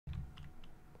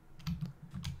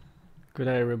Good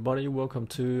day everybody, welcome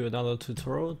to another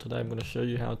tutorial. Today I'm going to show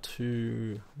you how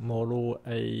to model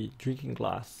a drinking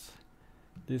glass.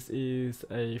 This is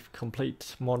a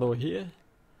complete model here.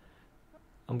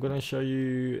 I'm going to show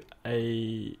you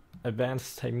a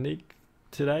advanced technique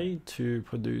today to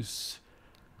produce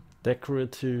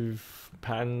decorative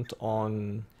pattern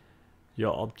on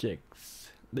your objects.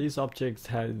 These objects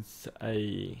has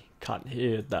a cut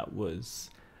here that was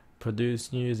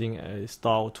produced using a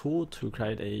style tool to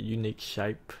create a unique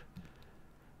shape.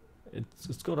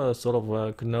 It's got a sort of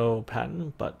a Creo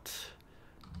pattern, but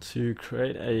to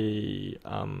create a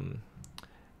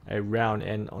round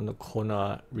end on the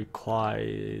corner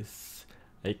requires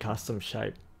a custom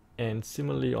shape. And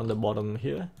similarly on the bottom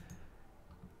here,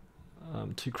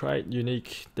 to create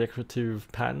unique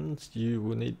decorative patterns, you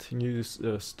will need to use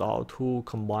a style tool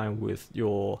combined with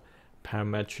your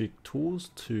parametric tools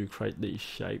to create these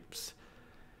shapes.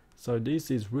 So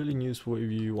this is really useful if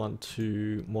you want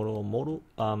to model a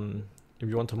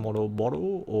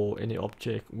bottle or any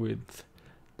object with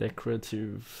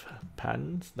decorative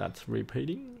patterns that's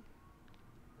repeating.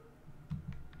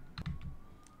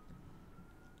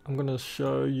 I'm gonna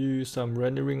show you some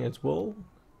rendering as well.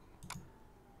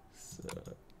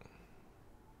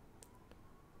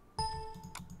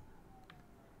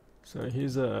 So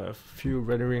here's a few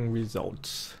rendering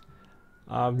results.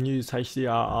 I've used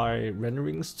HDRI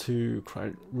renderings to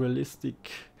create realistic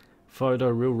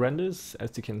photoreal renders.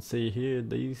 As you can see here,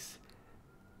 these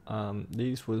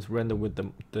was rendered with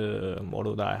the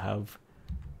model that I have,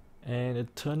 and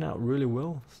it turned out really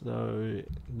well. So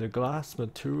the glass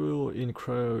material in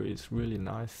Creo is really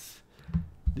nice.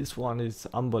 This one is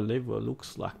unbelievable. It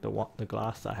looks like the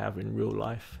glass I have in real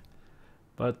life.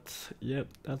 But yep,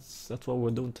 that's what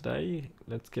we're doing today.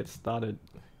 Let's get started.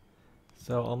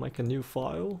 So I'll make a new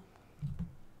file.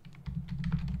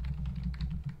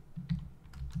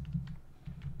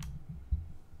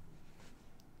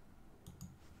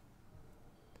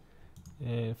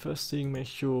 And first thing,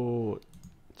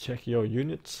 check your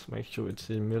units, make sure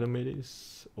it's in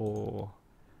millimeters or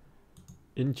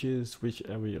inches,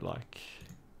 whichever you like.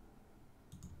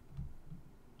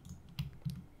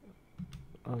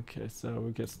 Okay, so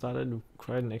we get started.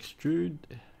 Create an extrude.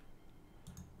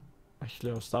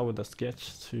 Actually, I'll start with a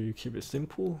sketch to keep it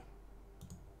simple.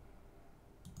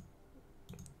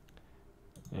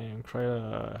 And create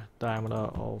a diameter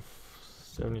of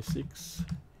 76.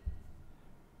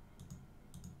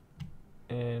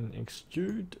 And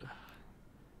extrude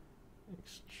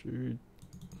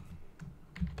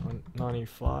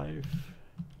 95.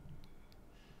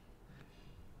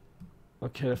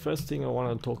 Okay, the first thing I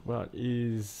want to talk about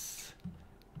is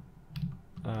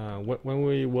when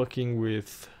we're working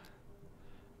with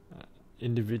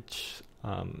individual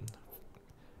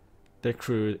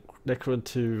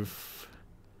decorative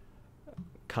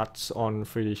cuts on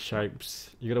 3D shapes,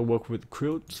 you gotta work with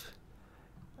quilt.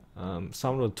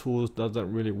 Some of the tools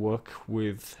doesn't really work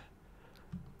with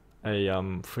a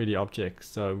 3D object,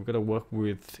 so we've got to work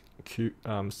with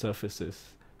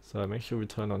surfaces. So make sure we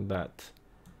turn on that.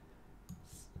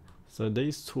 So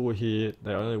these tools here,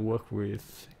 they only work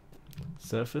with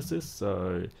surfaces,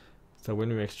 so when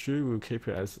we extrude, we'll keep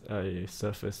it as a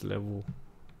surface level.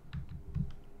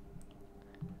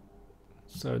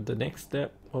 So the next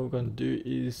step, what we're going to do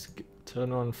is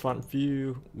turn on front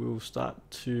view. We'll start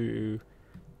to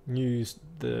use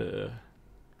the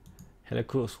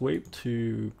helical sweep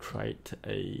to create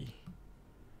a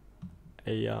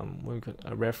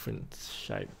reference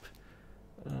shape.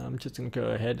 I'm just going to go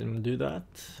ahead and do that.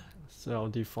 So I'll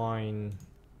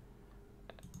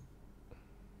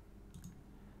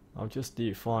just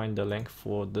define the length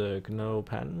for the Creo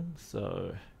pattern.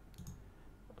 So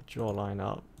I'll draw a line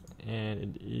up, and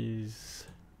it is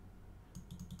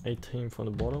 18 from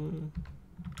the bottom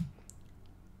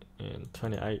and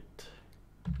 28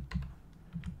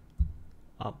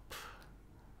 up,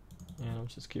 and I'll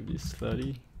just give this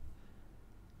 30.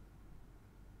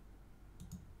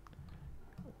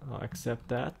 I'll accept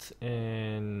that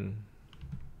and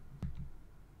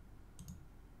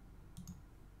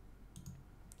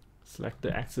select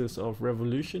the axis of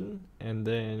revolution, and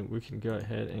then we can go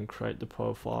ahead and create the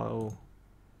profile.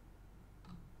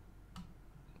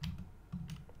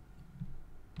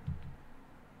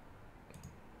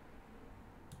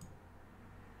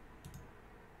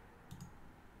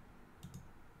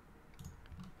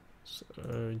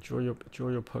 So draw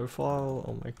your profile.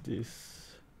 I'll make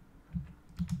this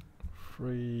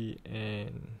 3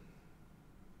 and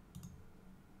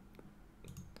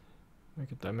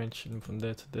make a dimension from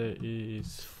there to there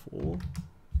is 4,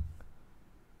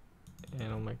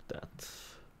 and I'll make that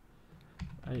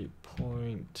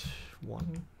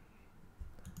 8.1.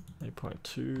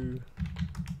 8.2.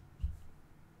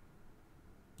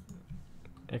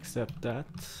 Accept that.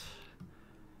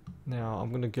 Now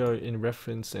I'm gonna go in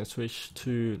reference and switch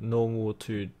to normal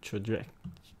to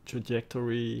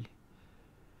trajectory,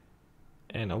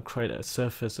 and I'll create a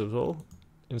surface as well.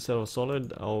 Instead of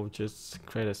solid, I'll just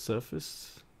create a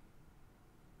surface.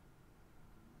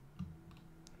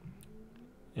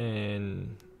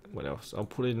 And what else? I'll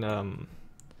put in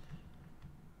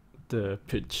the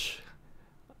pitch.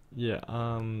 Yeah,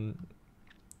 I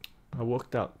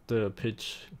worked out the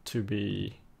pitch to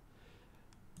be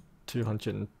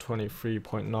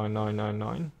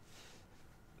 223.9999.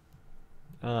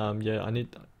 Yeah,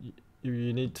 if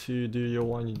you need to do your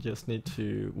one, you just need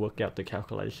to work out the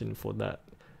calculation for that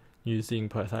using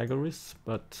Pythagoras.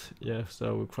 But yeah,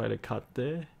 so we'll create a cut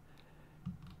there,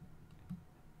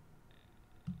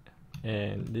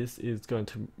 and this is going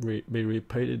to be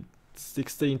repeated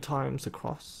 16 times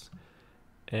across.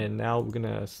 And now we're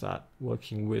gonna start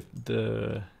working with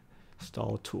the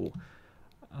style tool.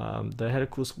 The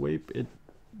helical sweep, it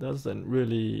doesn't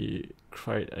really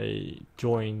create a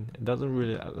join. It doesn't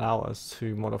really allow us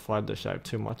to modify the shape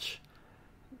too much.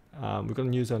 We're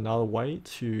going to use another way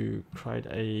to create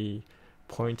a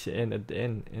pointy end at the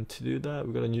end, and to do that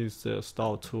we're going to use the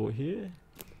style tool here,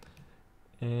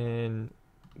 and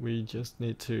we just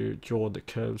need to draw the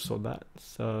curves for that.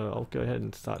 So I'll go ahead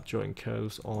and start drawing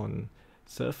curves on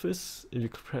surface. If you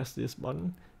press this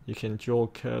button, you can draw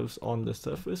curves on the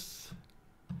surface,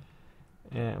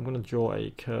 and I'm going to draw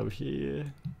a curve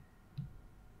here.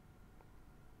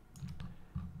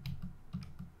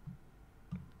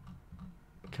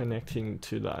 Connecting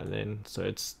to that end, so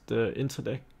it's the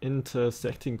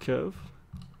intersecting curve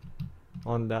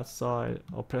on that side.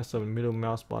 I'll press the middle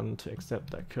mouse button to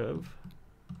accept that curve,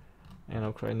 and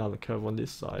I'll create another curve on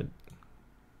this side.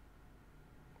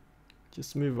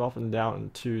 Just move up and down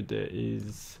until there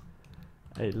is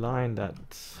a line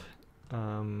that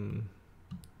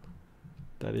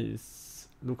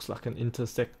looks like an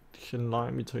intersection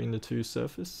line between the two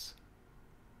surfaces.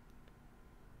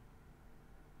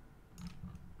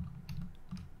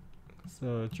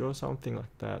 So draw something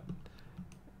like that.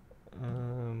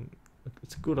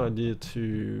 It's a good idea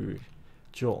to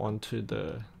draw onto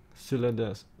the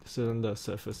cylinder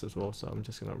surface as well, so I'm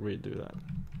just gonna redo that.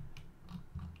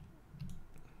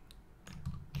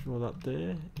 Draw that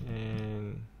there,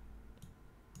 and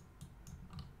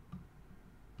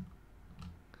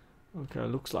okay,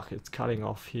 it looks like it's cutting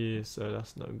off here, so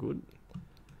that's no good.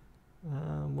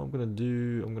 What I'm gonna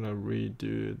do, I'm gonna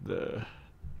redo the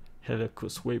helical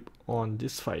sweep on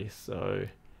this face, so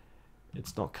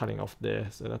it's not cutting off there,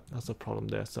 so that's a problem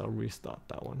there, so I'll restart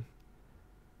that one.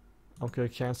 Okay,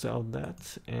 cancel out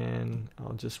that, and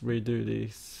I'll just redo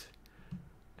this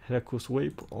helical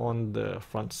sweep on the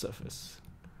front surface.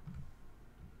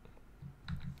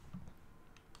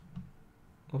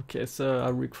 Okay, so I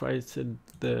recreated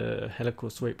the helical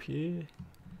sweep here,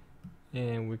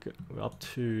 and we're up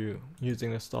to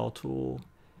using the style tool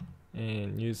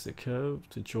and use the curve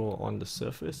to draw on the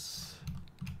surface,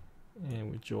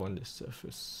 and we draw on this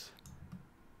surface.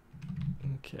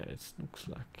 Okay, it looks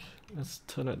like, let's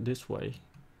turn it this way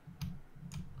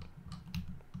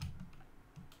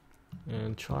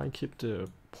and try and keep the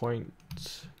point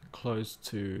close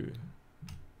to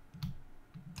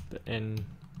the end.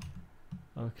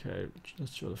 Okay,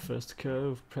 let's draw the first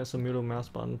curve. Press the middle mouse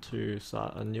button to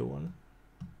start a new one,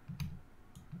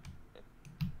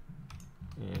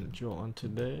 and draw onto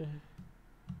there.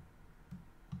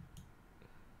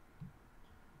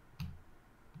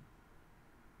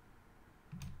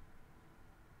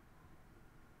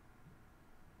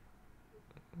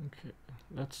 Okay,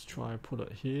 let's try put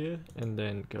it here, and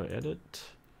then go edit,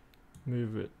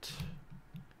 move it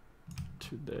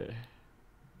to there.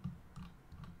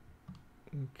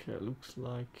 Okay, looks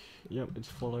like, yep, it's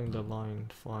following the line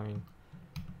fine.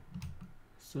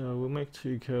 So we'll make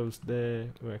two curves there,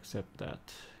 we'll accept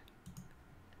that.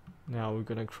 Now we're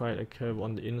gonna create a curve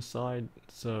on the inside,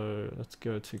 so let's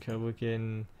go to curve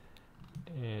again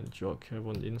and draw a curve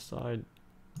on the inside.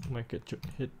 Make it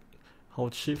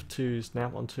hold shift to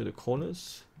snap onto the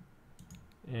corners,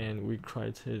 and we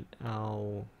created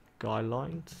our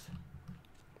guidelines.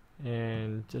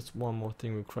 And just one more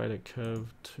thing, we'll create a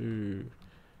curve to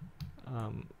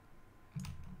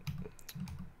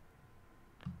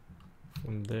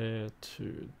from there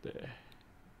to there.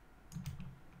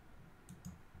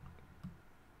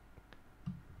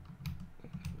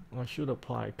 I should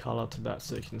apply color to that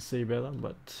so you can see better,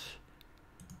 but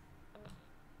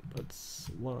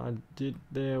what I did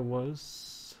there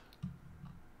was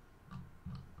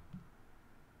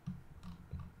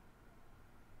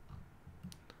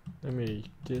Let me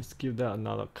just give that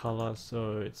another color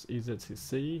so it's easier to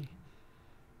see.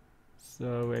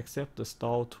 So accept the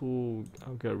style tool,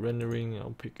 I'll go rendering,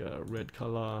 I'll pick a red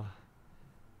color.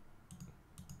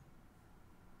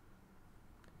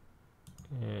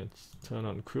 And turn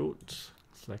on quilt,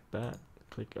 select that,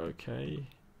 click OK.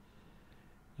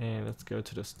 And let's go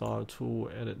to the style tool,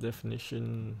 edit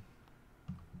definition.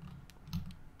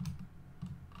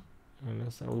 And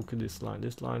let's have a look at this line.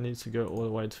 This line needs to go all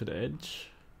the way to the edge.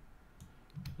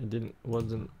 It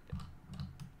wasn't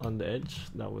on the edge,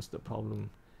 that was the problem.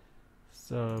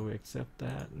 So we accept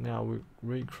that. Now we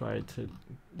recreated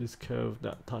this curve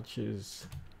that touches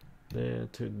there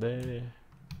to there,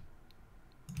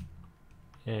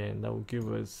 and that will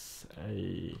give us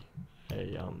a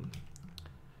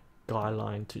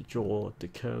guideline to draw the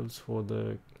curves for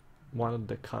the one of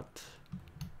the cut.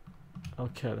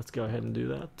 Okay, let's go ahead and do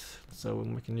that. So we'll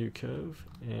make a new curve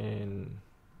and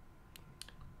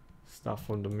start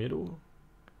from the middle.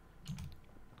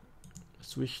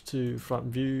 Switch to front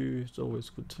view. It's always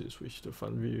good to switch to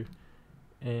front view.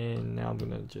 And now I'm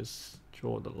gonna just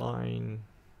draw the line.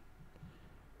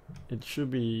 It should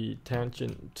be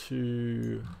tangent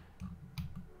to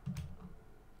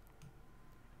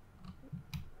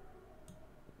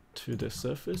the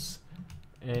surface.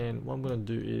 And what I'm gonna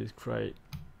do is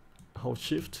hold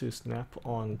shift to snap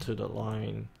onto the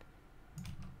line.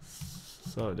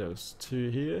 So there's two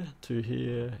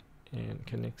here, and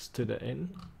connects to the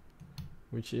end,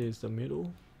 which is the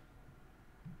middle.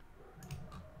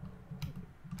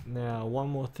 Now one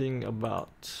more thing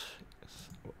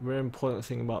very important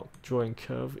thing about drawing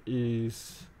curve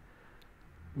is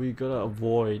we gotta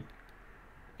avoid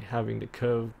having the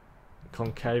curve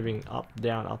concaving up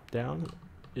down.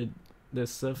 The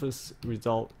surface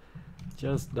result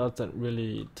just doesn't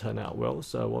really turn out well.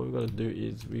 So what we're gonna do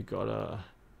is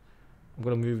I'm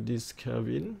gonna move this curve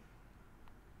in,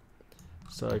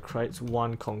 so it creates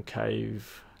one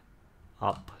concave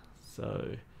up.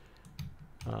 So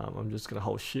I'm just gonna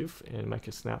hold shift and make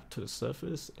a snap to the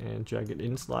surface and drag it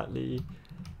in slightly,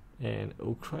 and it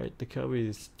will create the curve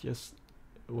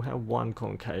will have one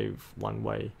concave one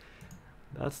way.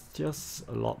 That's just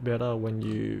a lot better when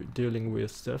you're dealing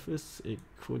with surface. It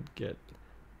could get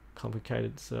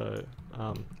complicated, so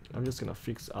I'm just gonna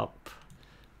fix up,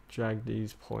 drag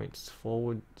these points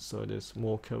forward so there's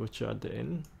more curvature at the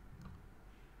end.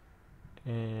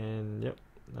 And yep,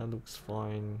 that looks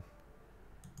fine.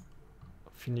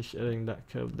 Finish editing that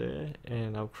curve there,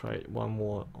 and I'll create one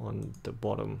more on the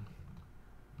bottom.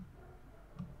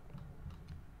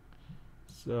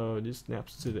 So this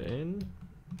snaps to the end.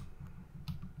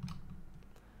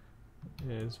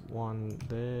 There's one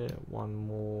there, one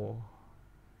more.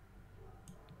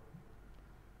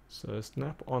 So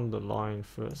snap on the line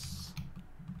first.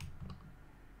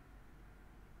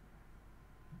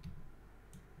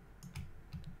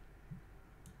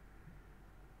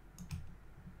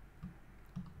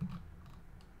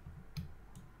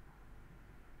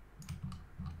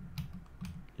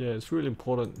 Yeah, it's really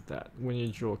important that when you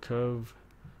draw a curve,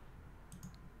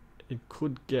 it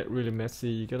could get really messy.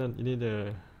 You need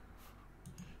to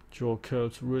draw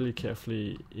curves really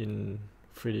carefully in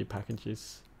 3D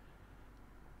packages.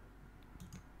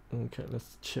 Okay,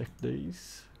 let's check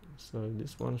these. So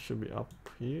this one should be up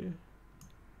here.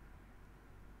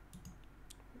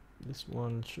 This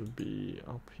one should be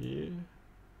up here.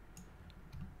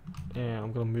 And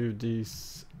I'm gonna move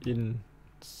these in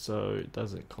so it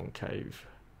doesn't concave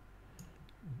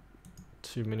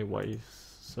too many ways.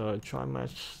 So try and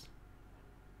match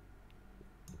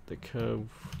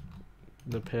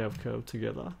the pair of curve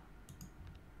together.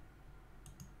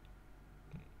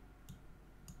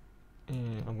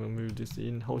 And I'm going to move this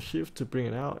in, hold shift to bring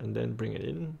it out and then bring it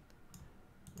in,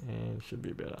 and it should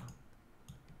be better.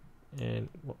 And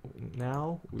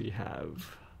now we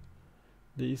have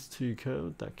these two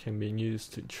curves that can be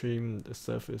used to trim the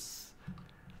surface.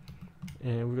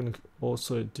 And we're going to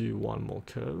also do one more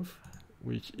curve,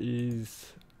 which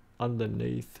is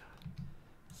underneath.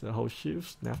 So hold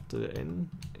shift, snap to the end,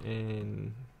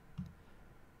 and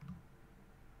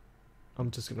I'm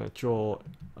just going to draw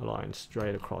a line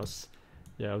straight across.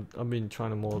 Yeah, I've been trying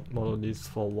to model this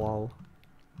for a while.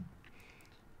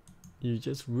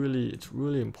 It's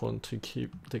really important to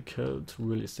keep the curves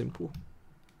really simple.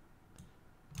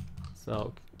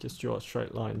 So just draw a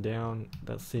straight line down.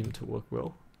 That seemed to work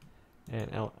well, and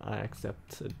I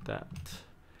accepted that.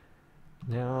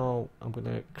 Now I'm going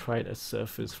to create a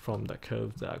surface from the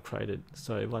curves that I created.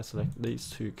 So if I select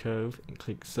these two curves and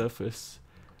click surface,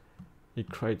 it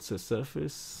creates a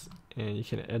surface, and you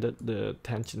can edit the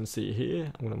tangency here.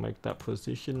 I'm going to make that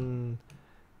position,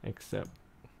 accept,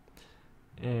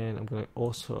 and I'm going to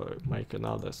also make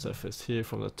another surface here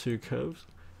from the two curves.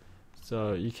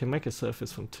 So you can make a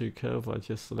surface from two curves by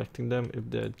just selecting them if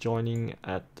they're joining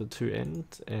at the two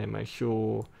ends, and make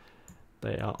sure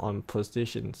they are on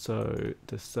position so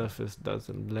the surface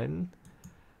doesn't blend.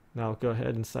 Now go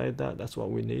ahead and save that. That's what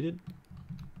we needed.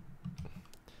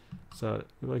 So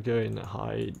if I go and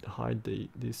hide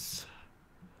this,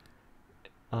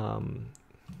 and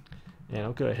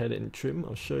I'll go ahead and trim.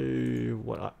 I'll show you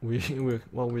what we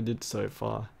did so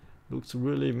far. Looks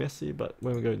really messy, but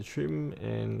when we go to trim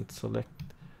and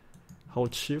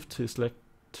hold shift to select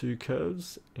two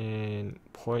curves and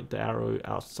point the arrow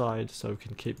outside so we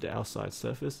can keep the outside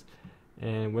surface,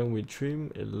 and when we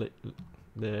trim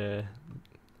the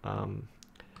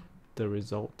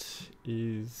result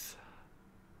is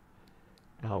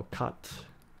our cut.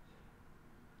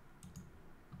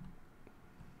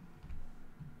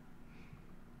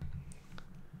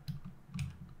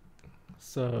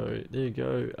 So there you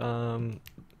go.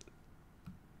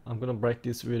 I'm gonna break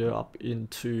this video up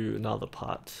into another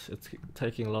part. It's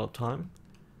taking a lot of time,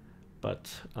 but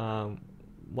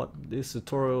what this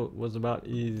tutorial was about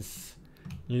is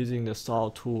using the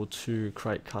style tool to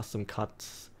create custom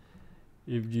cuts.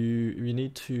 If you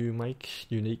need to make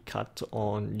unique cut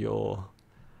on your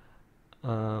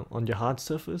hard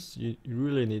surface, you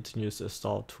really need to use the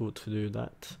style tool to do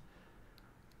that.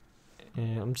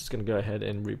 And I'm just gonna go ahead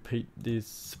and repeat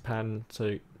this pattern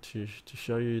so to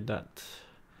show you that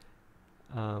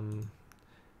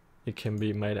it can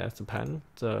be made as a pattern.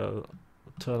 So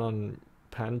turn on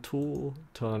pan tool,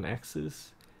 turn on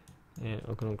axis, and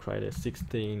I'm gonna create a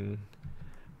 16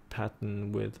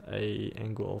 pattern with a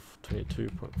angle of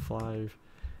 22.5,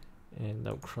 and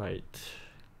that'll create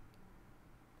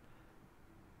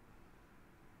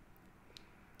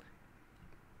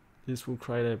this will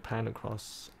create a pan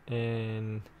across,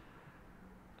 and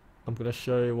I'm gonna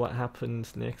show you what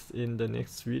happens next in the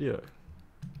next video.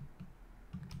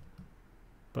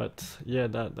 But yeah,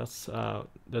 that's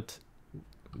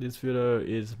this video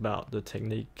is about the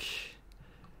technique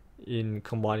in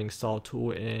combining style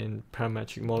tool and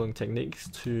parametric modeling techniques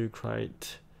to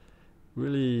create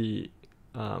really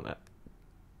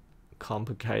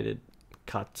complicated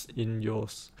cuts in your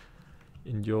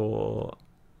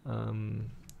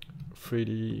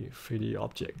 3D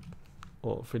object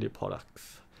or 3D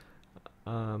products.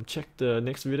 Check the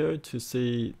next video to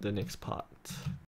see the next part.